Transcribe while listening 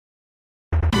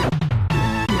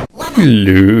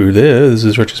Hello there, this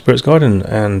is Retro Spirits Garden,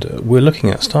 and we're looking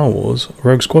at Star Wars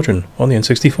Rogue Squadron on the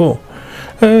n64.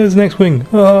 There's an X-Wing,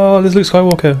 oh, there's Luke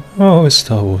Skywalker, oh, it's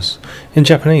Star Wars. In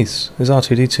Japanese, there's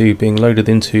R2-D2 being loaded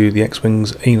into the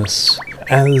X-Wing's anus.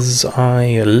 As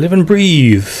I live and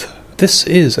breathe, this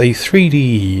is a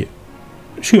 3D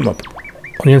shoot-em-up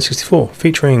on the n64,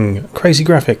 featuring crazy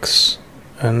graphics,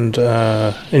 and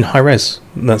in high-res,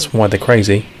 that's why they're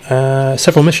crazy.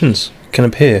 Several missions can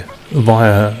appear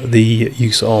via the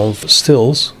use of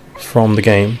stills from the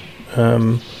game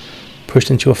pushed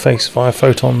into your face via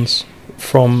photons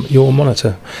from your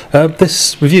monitor.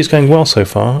 This review is going well so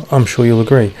far, I'm sure you'll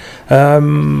agree.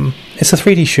 It's a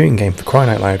 3D shooting game, for crying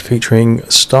out loud, featuring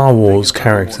Star Wars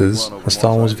characters and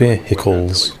Star Wars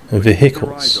vehicles.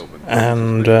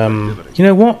 And you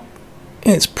know what?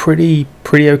 It's pretty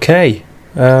okay.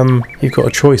 You've got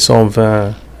a choice of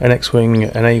an X-Wing,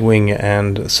 an A-Wing,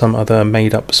 and some other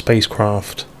made-up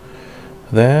spacecraft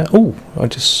there. Oh, I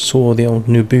just saw the old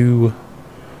Naboo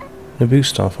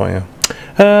Starfighter.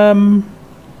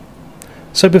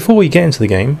 So before we get into the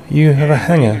game, you have a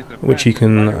hangar which you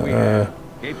can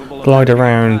glide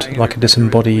around like a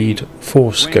disembodied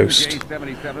Force ghost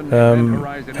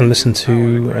and listen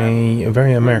to a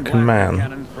very American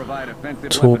man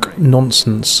talk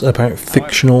nonsense about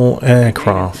fictional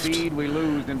aircraft,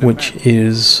 which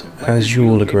is, as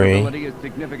you'll agree,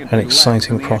 an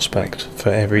exciting prospect for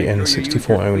every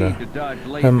N64 owner.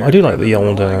 I do like the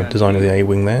old design of the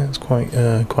A-Wing there. It's quite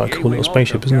a cool little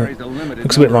spaceship, isn't it?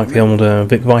 Looks a bit like the old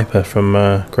Vic Viper from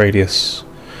Gradius.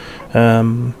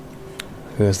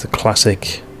 There's the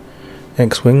classic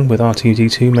X-Wing with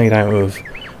R2-D2 made out of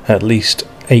at least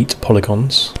 8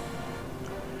 polygons.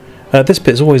 This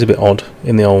bit is always a bit odd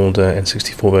in the old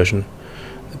N64 version.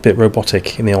 A bit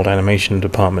robotic in the old animation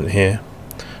department here.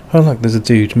 Oh look, there's a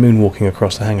dude moonwalking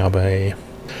across the hangar bay.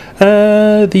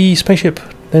 The spaceship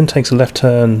then takes a left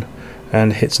turn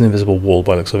and hits an invisible wall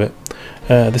by the looks of it.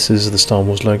 This is the Star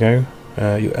Wars logo,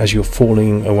 as you're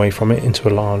falling away from it into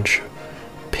a large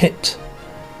pit.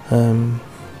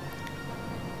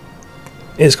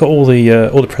 It's got all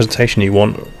the presentation you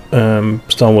want,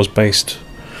 Star Wars based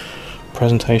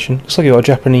presentation. Looks like you've got a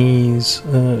Japanese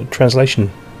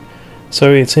translation.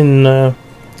 So it's in, I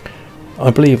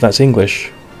believe that's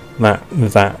English,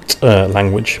 that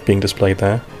language being displayed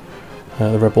there,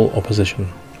 the Rebel Opposition.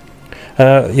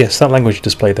 Yes, that language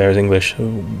displayed there is English,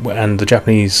 and the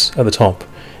Japanese at the top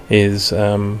is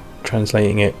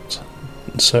translating it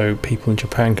so people in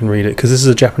Japan can read it, because this is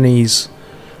a Japanese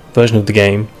version of the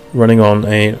game running on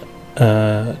a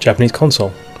Japanese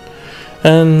console,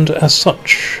 and as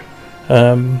such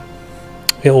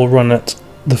it will run at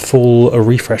the full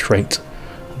refresh rate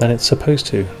that it's supposed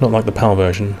to, not like the PAL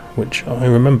version, which I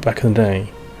remember back in the day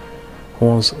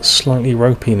was slightly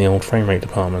ropey in the old frame rate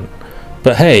department.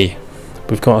 But hey,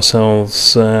 we've got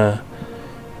ourselves 3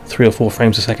 or 4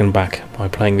 frames a second back by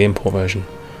playing the import version.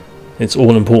 It's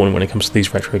all important when it comes to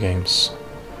these retro games.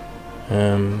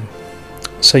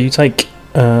 So you take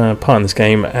part in this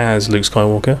game as Luke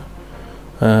Skywalker,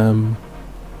 the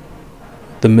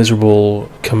miserable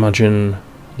curmudgeon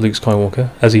Luke Skywalker,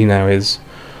 as he now is,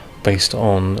 based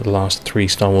on the last 3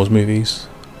 Star Wars movies.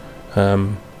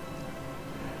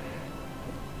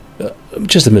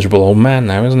 Just a miserable old man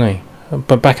now, isn't he?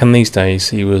 But back in these days,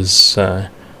 he was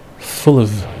full of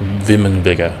vim and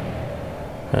vigour.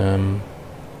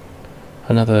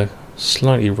 Another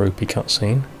slightly ropey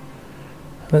cutscene.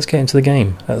 Let's get into the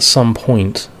game at some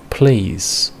point,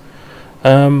 please.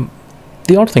 The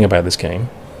odd thing about this game,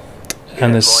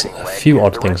 and there's a few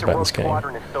odd things about this game,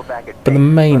 but the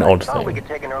main odd thing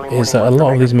is that a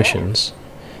lot of these missions,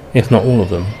 if not all of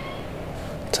them,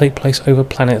 take place over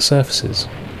planet surfaces.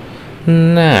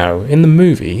 Now, in the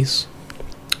movies,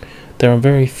 there are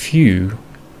very few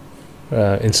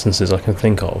instances I can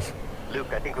think of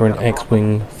where an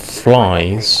X-Wing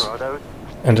flies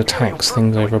and attacks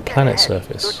things over a planet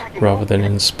surface rather than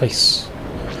in space.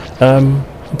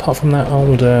 Apart from that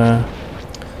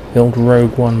the old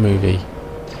Rogue One movie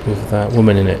with that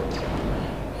woman in it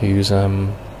whose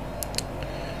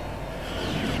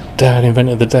dad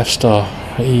invented the Death Star.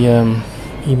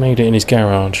 He made it in his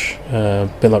garage, a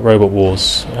bit like Robot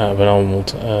Wars, out of an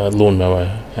old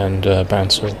lawnmower and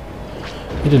bandsaw.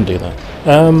 He didn't do that.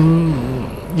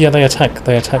 Yeah, they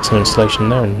attack some installation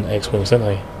there in X-Wings, don't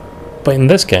they? But in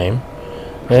this game,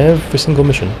 every single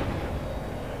mission,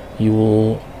 you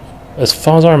will, as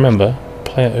far as I remember,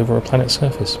 play it over a planet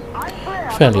surface.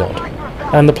 Fairly odd.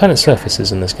 And the planet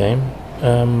surfaces in this game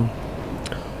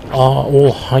are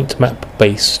all height map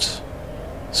based,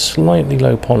 slightly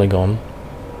low polygon,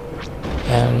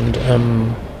 and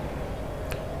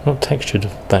not textured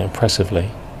that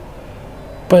impressively,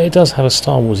 but it does have a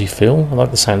Star Warsy feel. I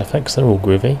like the sound effects; they're all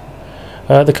groovy.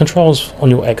 The controls on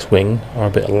your X-wing are a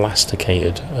bit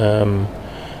elasticated.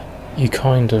 You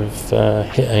kind of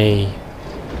hit a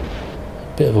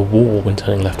bit of a wall when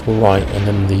turning left or right, and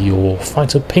then your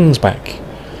fighter pings back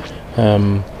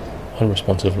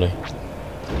unresponsively.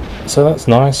 So that's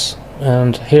nice.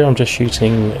 And here I'm just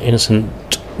shooting innocent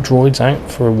droids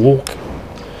out for a walk.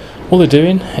 All they're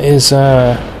doing is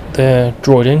they're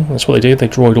droiding. That's what they do. They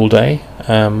droid all day.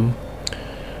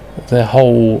 Their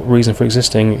whole reason for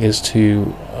existing is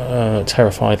to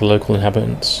terrify the local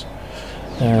inhabitants,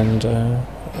 and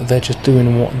they're just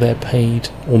doing what they're paid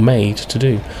or made to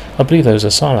do. I believe there's a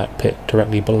Sarlacc pit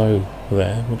directly below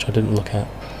there, which I didn't look at.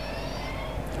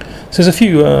 So there's a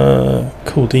few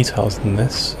cool details in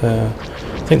this. I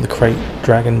think the crate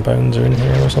dragon bones are in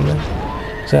here or something.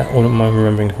 Is that what am I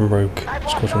remembering from Rogue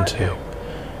Squadron 2?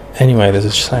 Anyway, there's a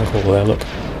sandcrawler there, look.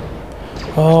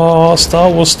 Oh, Star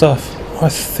Wars stuff. I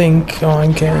think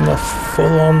I'm getting a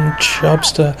full-on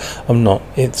chubster. I'm not.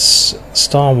 It's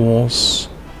Star Wars.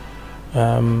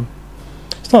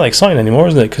 It's not that exciting anymore,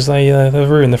 is it? Because they've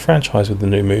ruined the franchise with the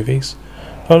new movies.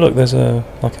 Oh look, there's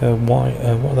what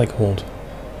are they called?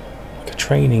 Like a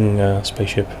training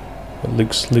spaceship.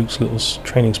 Luke's little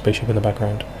training spaceship in the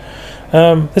background.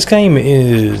 This game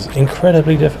is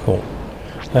incredibly difficult.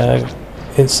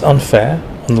 It's unfair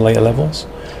on the later levels.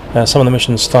 Some of the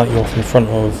missions start you off in front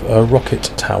of rocket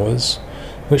towers,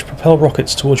 which propel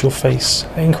rockets towards your face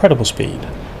at incredible speed.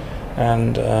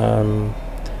 And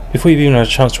before you've even had a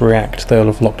chance to react, they'll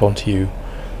have locked onto you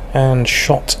and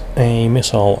shot a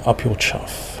missile up your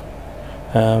chuff.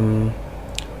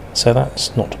 So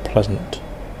that's not pleasant.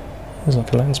 There's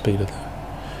like a land speeder there.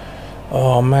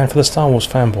 Oh man, for the Star Wars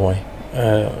fanboy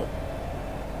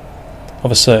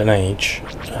of a certain age,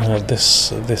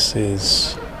 this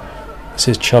is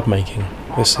chub making.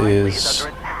 This is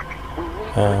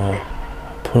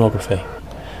pornography.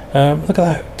 Look at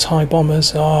that, TIE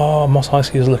bombers. Oh, Mos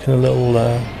Eisley is looking a little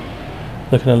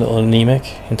anemic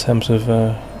in terms of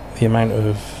the amount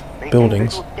of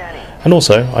buildings, and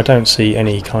also I don't see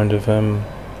any kind of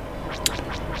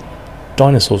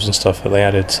dinosaurs and stuff that they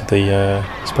added to the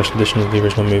special edition of the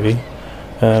original movie.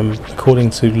 According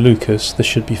to Lucas, this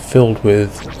should be filled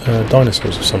with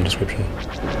dinosaurs of some description,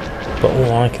 but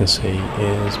all I can see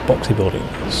is boxy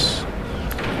buildings.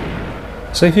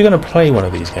 So if you're going to play one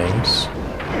of these games,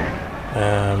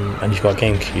 and you've got a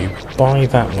GameCube, buy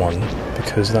that one,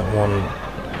 because that one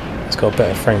has got a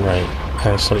better frame rate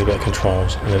and slightly better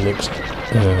controls, and it looks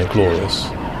glorious.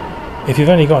 If you've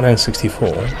only got an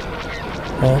n64,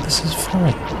 this is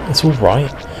fine. It's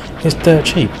alright. It's dirt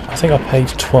cheap. I think I paid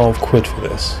 12 quid for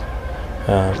this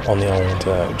on the old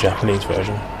Japanese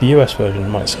version. The US version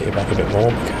might set you back a bit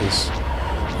more because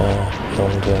the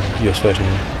old US version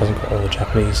hasn't got all the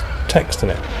Japanese text in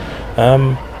it.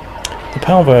 The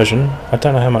PAL version, I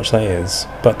don't know how much that is,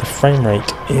 but the frame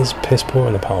rate is piss poor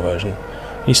in the PAL version.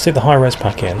 You stick the high-res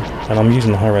pack in, and I'm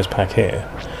using the high-res pack here,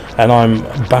 and I'm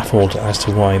baffled as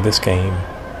to why this game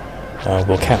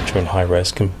will capture in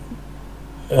high-res,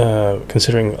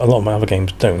 considering a lot of my other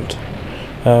games don't.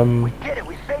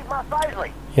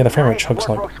 Yeah, the frame rate chugs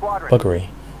like buggery.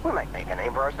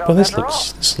 But this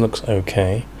looks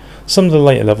okay. Some of the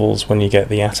later levels, when you get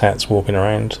the AT-ATs walking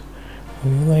around,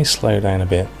 they slow down a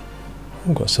bit.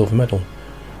 I've got a silver medal.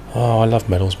 Oh, I love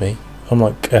medals, me. I'm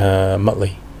like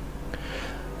Muttley.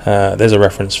 There's a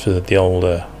reference for the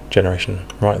older generation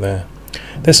right there.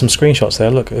 There's some screenshots there,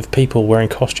 look, of people wearing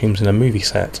costumes in a movie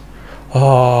set.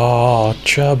 Oh,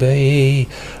 chubby.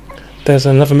 There's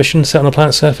another mission set on a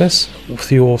planet's surface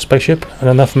for your spaceship, and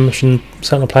another mission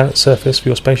set on a planet's surface for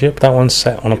your spaceship. That one's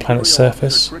set on a planet's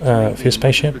surface for your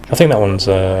spaceship. I think that one's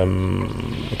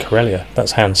Corellia.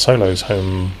 That's Han Solo's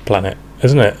home planet,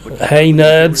 isn't it? Hey,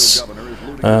 nerds!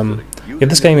 Yeah,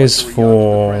 this game is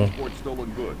for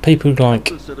people who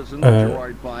like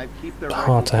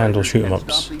hard-to-handle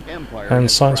shoot-'em-ups and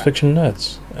science fiction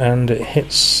nerds, and it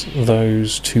hits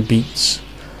those two beats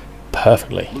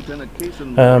perfectly.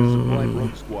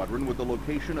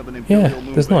 Yeah,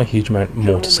 there's not a huge amount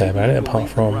more to say about it apart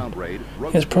from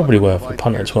it's probably worth a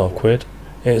punt at 12 quid.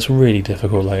 It's really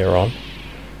difficult later on,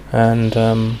 and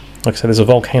like I said, there's a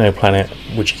volcano planet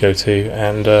which you go to,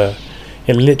 and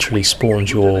it literally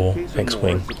spawns your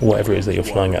X-wing, whatever it is that you're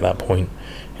flying at that point,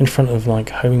 in front of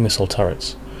like homing missile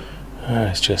turrets.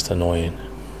 It's just annoying.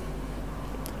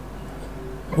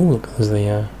 Oh look, there's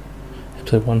the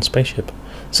episode 1 spaceship.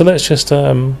 So let's just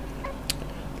halt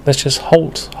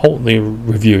the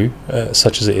review,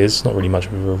 such as it is. Not really much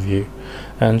of a review,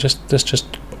 and let's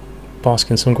just bask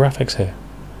in some graphics here.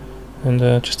 and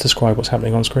just describe what's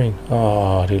happening on screen.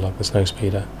 Oh, I do like the snow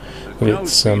speeder with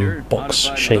its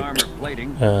box-shaped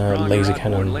laser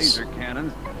cannons.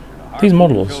 These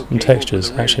models and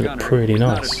textures actually look pretty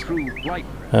nice,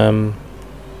 and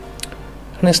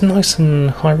it's nice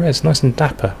and high res, nice and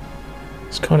dapper.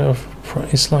 It's kind of,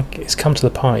 it's like it's come to the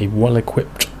party well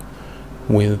equipped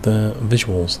with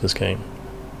visuals. This game,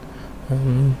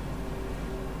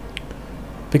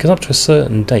 because up to a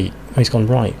certain date, he's gone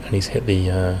right and he's hit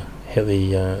the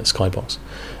skybox.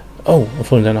 Oh, I'm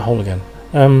falling down a hole again.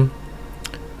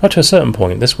 Up to a certain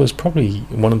point, this was probably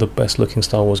one of the best looking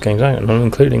Star Wars games out, and I'm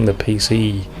including the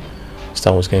PC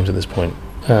Star Wars games at this point.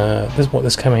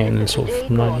 This came out in sort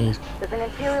of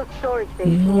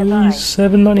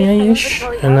 97, 98-ish,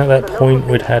 and at that point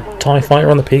we'd had TIE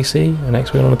Fighter on the PC and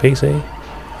X-Wing on the PC,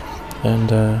 and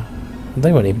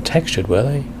they weren't even textured, were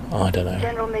they? I don't know.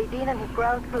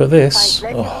 But this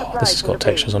has got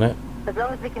textures on it.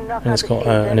 And it's got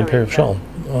an Imperial shuttle.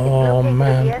 Oh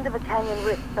man. I don't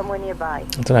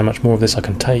know how much more of this I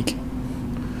can take.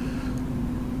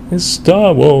 It's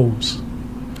Star Wars.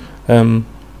 I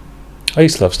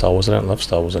used to love Star Wars. I don't love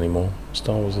Star Wars anymore.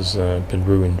 Star Wars has been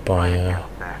ruined by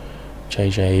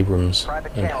J.J. Abrams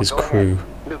and his crew.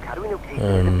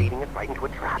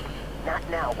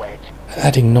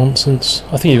 Adding nonsense.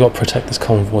 I think you've got to protect this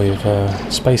convoy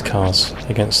of space cars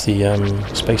against the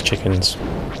space chickens.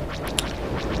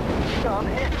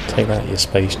 Take that, you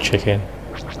space chicken.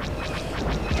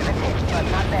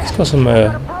 It's got some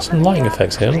lighting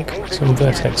effects here. Look, some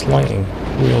vertex lighting,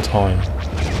 real time.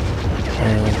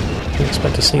 Didn't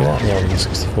expect to see that in the old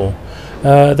n64.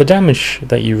 The damage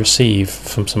that you receive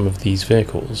from some of these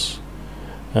vehicles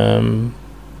doesn't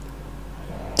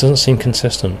seem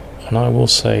consistent, and I will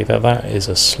say that that is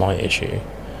a slight issue.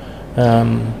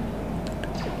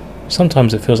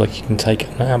 Sometimes it feels like you can take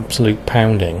an absolute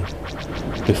pounding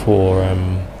before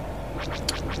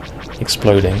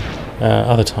exploding.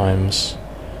 Other times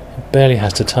it barely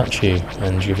has to touch you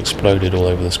and you've exploded all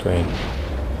over the screen.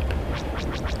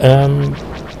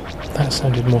 That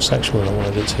sounded more sexual than I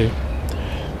wanted it to.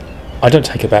 I don't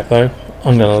take it back though.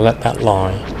 I'm going to let that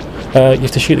lie. You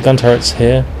have to shoot the gun turrets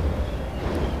here.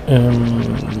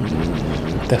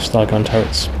 Death Star gun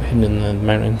turrets hidden in the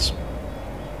mountains.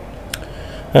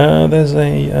 There's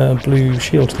a blue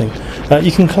shield thing.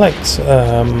 You can collect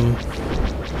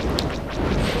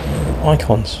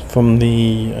icons from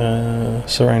the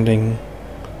surrounding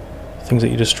things that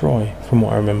you destroy, from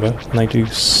what I remember, and they do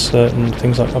certain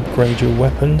things like upgrade your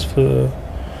weapons for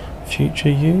future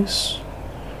use,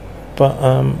 but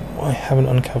I haven't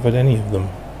uncovered any of them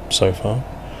so far,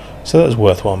 so that was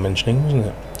worthwhile mentioning, wasn't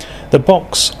it? The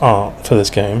box art for this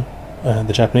game,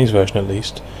 the Japanese version at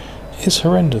least, is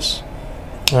horrendous.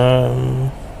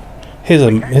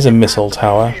 Here's a missile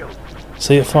tower.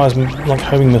 See, it fires like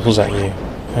homing missiles at you,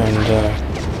 and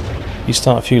you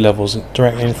start a few levels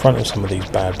directly in front of some of these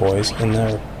bad boys, and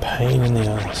they're a pain in the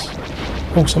ass.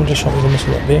 Oh, someone just shot me with a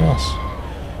missile up the ass.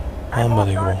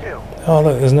 Unbelievable. Oh,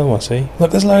 look, there's another one, see?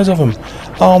 Look, there's loads of them.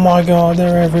 Oh my god,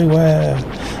 they're everywhere.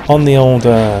 On the old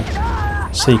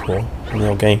sequel, on the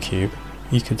old GameCube,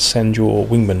 you could send your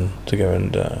wingman to go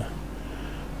and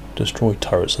destroy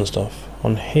turrets and stuff.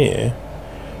 On here,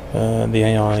 the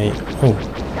AI... Oh.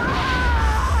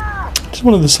 Just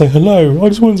wanted to say hello. I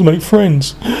just wanted to make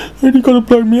friends. And you got to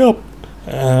blow me up.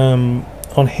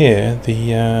 On here,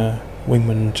 the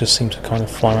wingmen just seem to kind of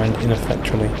fly around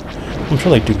ineffectually. I'm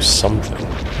sure they do something.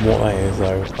 What that is,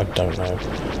 though, I don't know.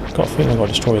 I've got a feeling I've got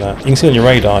to destroy that. You can see on your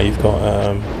radar you've got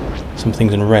some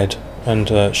things in red, and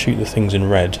shoot the things in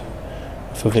red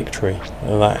for victory.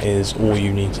 That is all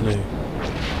you need to do.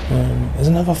 There's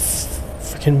another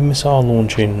freaking missile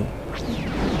launching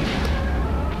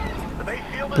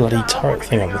bloody turret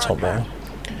thing up the top there.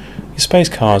 Your space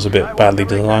car's a bit badly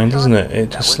designed, isn't it?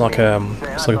 It's just like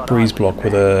it's like a breeze block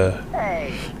with a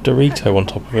Dorito on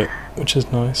top of it, which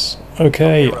is nice.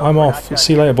 Okay, I'm off.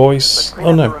 See you later, boys.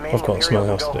 Oh no, I've got something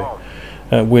else to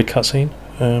do. Weird cutscene,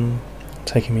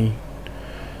 taking me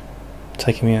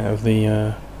out of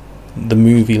the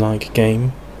movie-like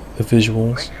game, the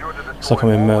visuals. It's like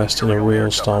I'm immersed in a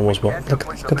real Star Wars world.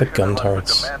 Look at the gun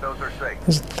turrets.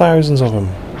 There's thousands of them.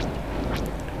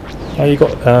 You've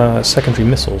got secondary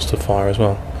missiles to fire as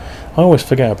well. I always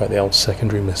forget about the old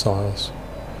secondary missiles,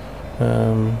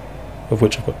 of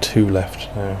which I've got 2 left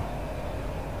now.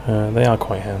 They are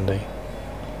quite handy.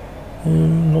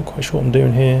 Not quite sure what I'm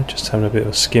doing here, just having a bit of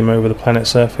a skim over the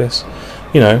planet's surface.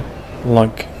 You know,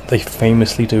 like they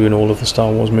famously do in all of the Star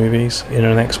Wars movies, in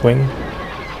an X-Wing.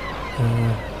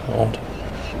 Odd.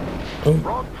 Oh.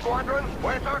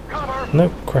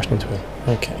 Nope, crashed into it.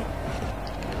 Okay.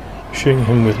 shooting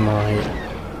him with my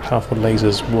powerful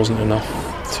lasers wasn't enough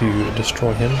to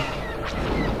destroy him,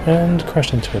 and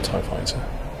crashed into a TIE fighter.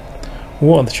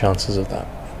 What are the chances of that?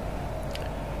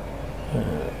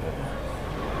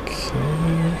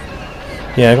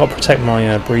 Okay. Yeah, I got to protect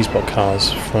my breeze block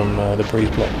cars from the breeze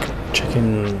block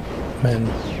chicken men,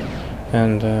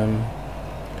 and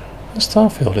the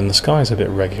starfield in the sky is a bit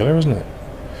regular, isn't it?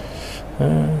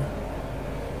 Yeah,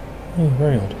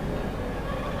 very odd.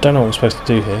 Don't know what I'm supposed to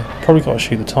do here. Probably got to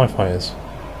shoot the TIE fighters.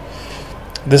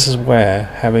 This is where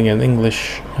having an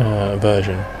English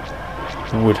version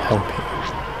would help you,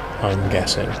 I'm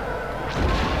guessing.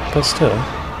 But still,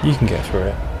 you can get through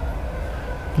it.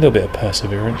 A little bit of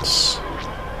perseverance.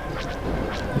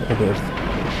 A little bit of...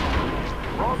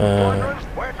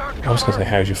 I was going to say,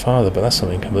 how's your father? But that's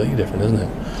something completely different, isn't it?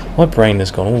 My brain has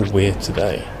gone all weird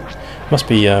today. Must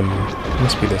be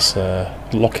this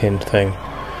lock-in thing.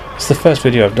 It's the first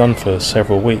video I've done for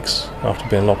several weeks after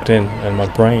being locked in, and my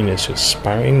brain is just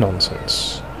spouting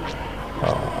nonsense.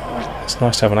 Oh, it's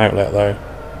nice to have an outlet, though.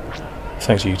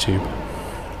 Thanks, YouTube.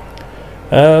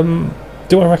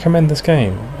 Do I recommend this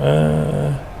game?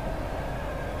 Do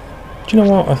you know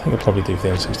what? I think I'll probably do for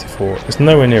the N64. It's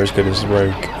nowhere near as good as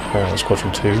Rogue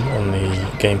Squadron 2 on the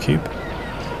GameCube.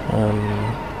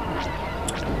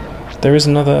 There is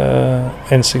another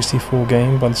N64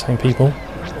 game by the same people,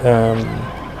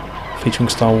 featuring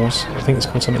Star Wars. I think it's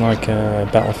called something like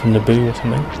Battle for Naboo or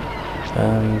something.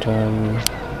 And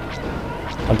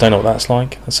I don't know what that's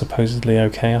like. That's supposedly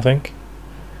okay, I think.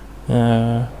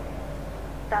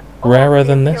 Rarer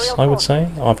than this, I would say.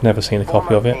 I've never seen a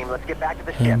copy of it.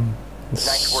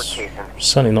 It's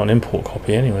certainly not an import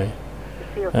copy anyway.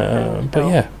 But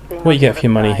yeah, what you get for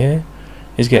your money here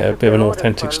is get a bit of an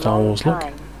authentic Star Wars look.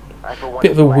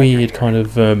 Bit of a weird kind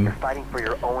of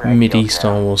MIDI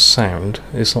Star Wars sound.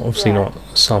 It's obviously not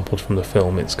sampled from the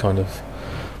film, it's kind of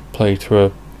played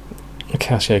through a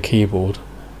Casio keyboard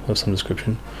of some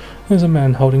description. There's a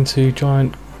man holding two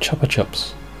giant Chupa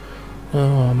Chups.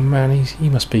 Oh man, he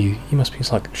must be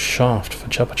like Shaft for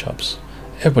Chupa Chups.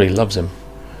 Everybody loves him.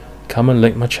 Come and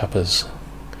lick my chuppers,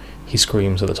 he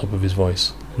screams at the top of his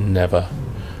voice. Never.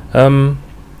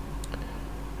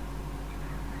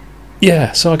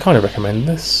 Yeah, so I kind of recommend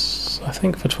this, I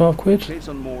think, for 12 quid. It's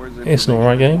an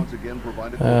alright game.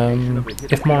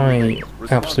 If my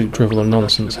absolute drivel and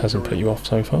nonsense hasn't put you off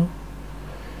so far.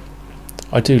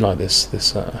 I do like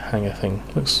this hangar thing.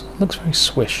 Looks very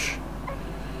swish.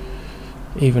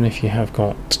 Even if you have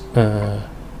got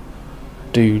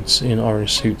dudes in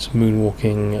orange suits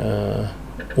moonwalking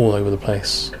all over the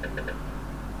place.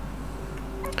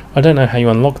 I don't know how you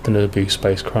unlock the Naboo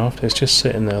spacecraft. It's just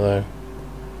sitting there though,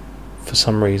 for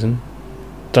some reason.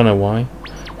 Don't know why.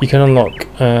 You can unlock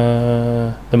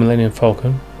the Millennium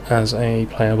Falcon as a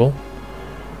playable,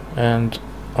 and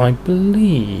I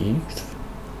believe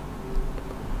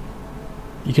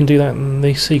you can do that in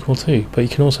the sequel too, but you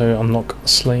can also unlock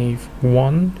Slave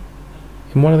 1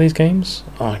 in one of these games?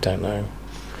 I don't know.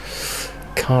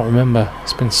 Can't remember.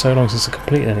 It's been so long since I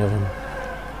completed any of them.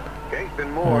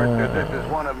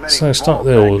 So start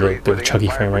the bit of a chuggy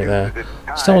frame rate there.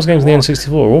 Star Wars games in the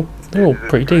N64, they're all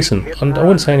pretty decent, and I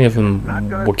wouldn't say any of them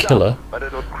were killer,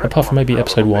 apart from maybe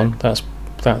Episode 1. That's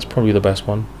probably the best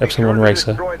one. Episode 1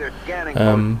 Racer.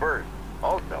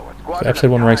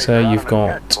 Episode 1 Racer, you've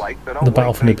got the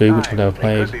Battle for Naboo, which I've never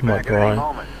played, might be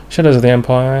alright. Shadows of the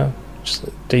Empire, just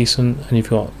decent, and you've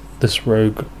got this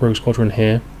Rogue Squadron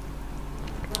here,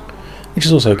 which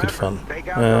is also good fun.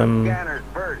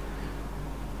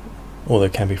 Although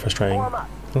it can be frustrating.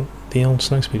 The old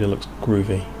Snowspeeder looks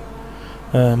groovy.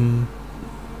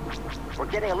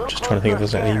 Just trying to think if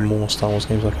there's any more Star Wars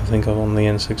games I can think of on the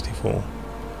N64.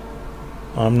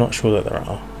 I'm not sure that there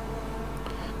are.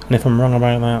 And if I'm wrong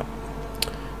about that,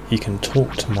 you can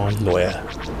talk to my lawyer,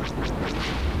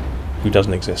 who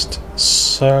doesn't exist.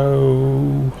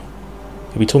 So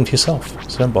you'll be talking to yourself,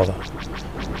 so don't bother.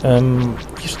 You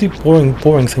used to do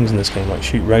boring things in this game, like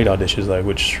shoot radar dishes though,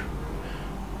 which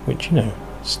you know,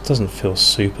 doesn't feel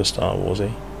super Star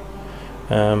Warsy.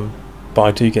 But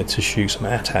I do get to shoot some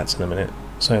AT-ATs in a minute,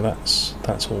 so that's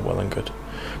all well and good.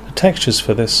 The textures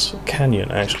for this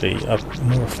canyon actually are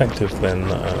more effective than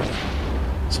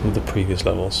some of the previous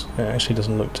levels. It actually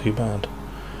doesn't look too bad.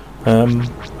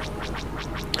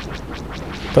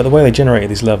 But the way they generated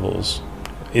these levels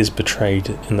is betrayed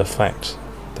in the fact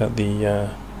that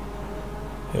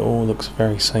it all looks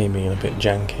very samey and a bit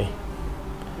janky.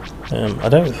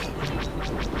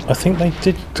 I think they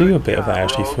did do a bit of that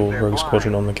actually for Rogue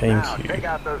Squadron on the GameCube.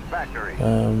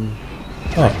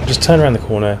 Oh, just turned around the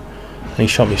corner and he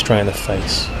shot me straight in the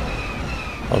face.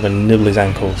 I'm going to nibble his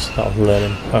ankles, that'll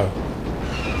learn him. Oh.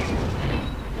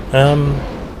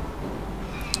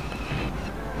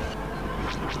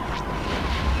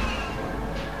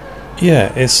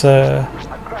 Yeah, it's alright.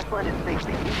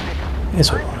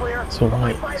 It's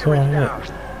alright, isn't it?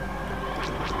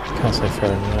 Can't say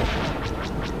fair enough.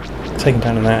 Taking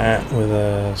down an AT with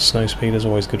a snow speed is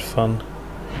always good fun.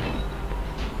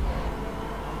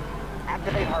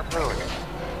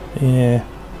 Yeah.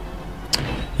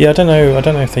 Yeah, I don't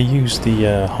know if they used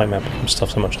the height map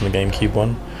stuff so much on the GameCube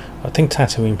one. I think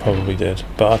Tatooine probably did,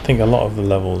 but I think a lot of the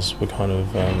levels were kind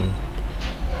of a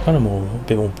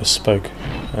bit more bespoke.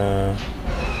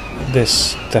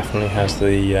 This definitely has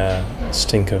the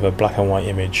stink of a black and white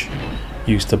image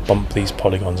used to bump these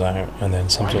polygons out, and then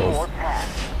some sort of,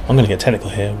 I'm going to get technical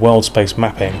here, world space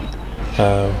mapping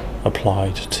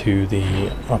applied to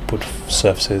the upward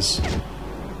surfaces.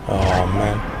 Oh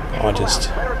man, I just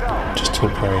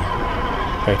took very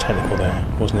technical there,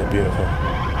 wasn't it beautiful?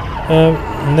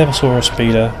 Never saw a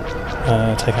speeder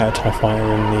take out a TIE fighter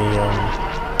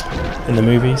in the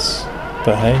movies,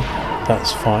 but hey,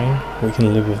 that's fine. We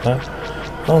can live with that.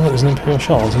 Oh look, there's an Imperial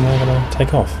shot. Is he now going to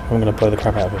take off? I'm going to blow the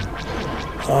crap out of him.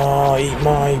 Oh, eat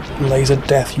my laser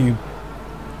death, you!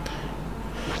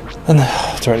 And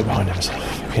directly behind him is a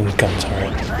fucking gun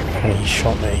turret, and he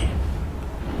shot me,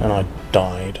 and I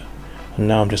died. And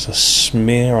now I'm just a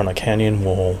smear on a canyon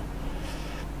wall.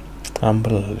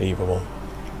 Unbelievable.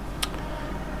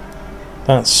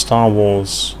 That's Star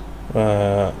Wars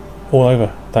all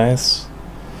over, that is.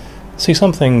 See,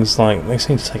 some things, like, they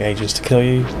seem to take ages to kill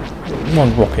you.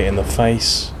 One rocket in the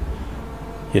face,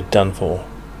 you're done for.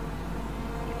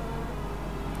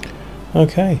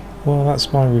 Okay, well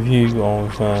that's my review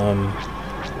of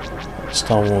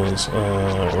Star Wars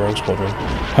Rogue Squadron.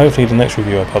 Hopefully the next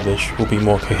review I publish will be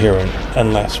more coherent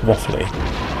and less waffly,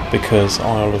 because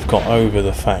I'll have got over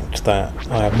the fact that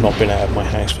I have not been out of my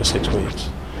house for 6 weeks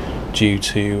due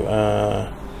to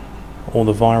all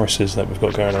the viruses that we've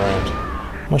got going around.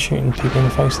 Am I shooting people in the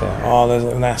face there? Oh, there's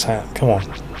an AT-AT. Come on,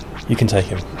 you can take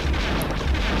him.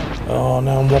 Oh,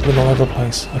 now I'm wobbling all over the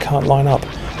place. I can't line up.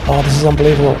 Oh, this is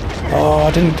unbelievable. Oh,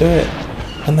 I didn't do it.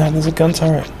 And then there's a gun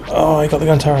turret. Oh, I got the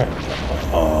gun turret.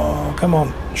 Oh, come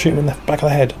on. Shoot him in the back of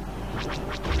the head.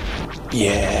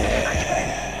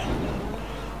 Yeah.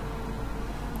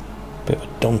 Bit of a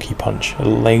donkey punch. A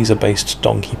laser-based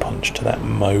donkey punch to that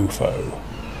mofo.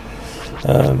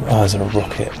 Oh, there's a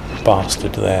rocket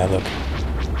bastard there, look.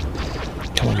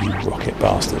 Come on, you rocket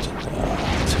bastard.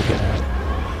 Oh, took it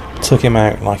out. Took him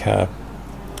out like a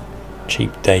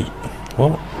cheap date.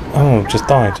 What? Oh, just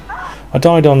died. I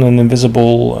died on an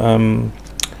invisible,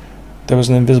 there was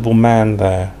an invisible man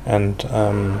there, and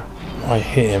I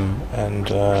hit him, and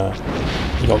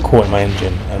he got caught in my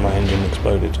engine, and my engine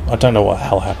exploded. I don't know what the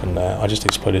hell happened there. I just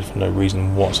exploded for no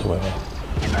reason whatsoever.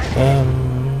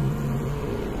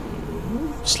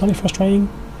 Slightly frustrating.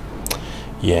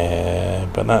 Yeah,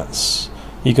 but that's,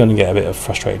 you're going to get a bit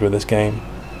frustrated with this game.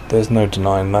 There's no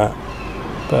denying that.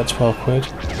 But 12 quid.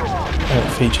 And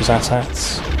it features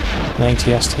AT-ATs, and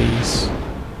AT-STs,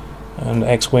 and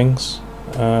X-Wings.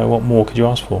 What more could you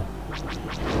ask for?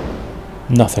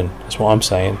 Nothing. That's what I'm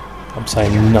saying. I'm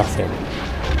saying nothing.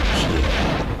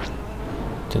 Yeah.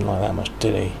 Didn't like that much,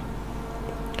 did he?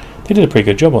 They did a pretty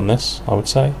good job on this, I would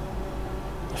say.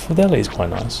 The fidelity is quite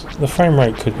nice. The frame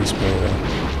rate could be smoother.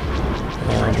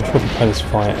 I'm sure if you play this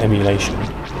via emulation,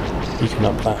 you can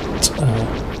up that.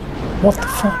 What the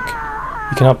fuck?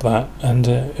 You can up that, and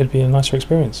it'd be a nicer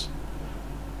experience.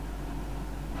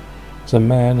 There's a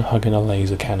man hugging a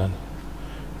laser cannon.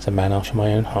 It's a man after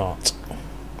my own heart.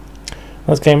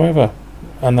 That's game over,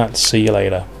 and that's see you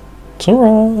later.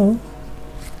 Ta-ra!